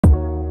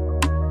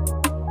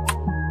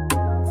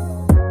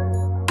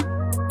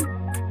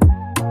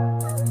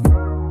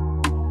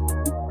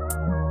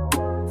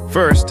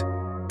First,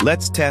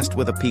 let's test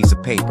with a piece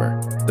of paper.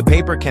 The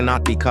paper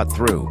cannot be cut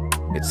through.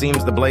 It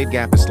seems the blade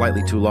gap is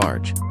slightly too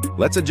large.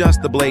 Let's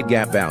adjust the blade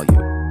gap value.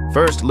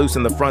 First,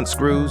 loosen the front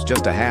screws.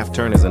 Just a half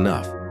turn is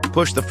enough.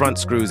 Push the front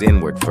screws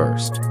inward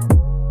first.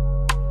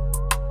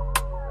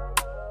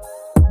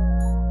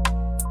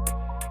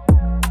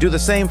 Do the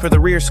same for the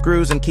rear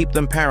screws and keep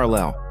them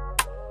parallel.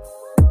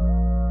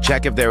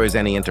 Check if there is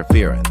any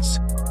interference.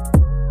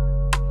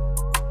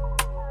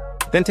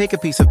 Then take a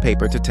piece of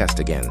paper to test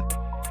again.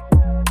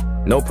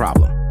 No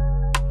problem.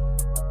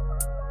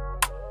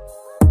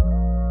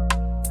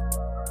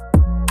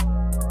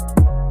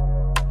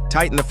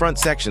 Tighten the front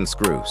section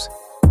screws.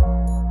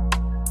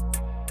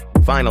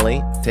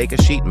 Finally, take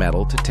a sheet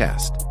metal to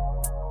test.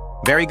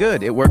 Very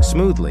good, it works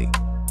smoothly.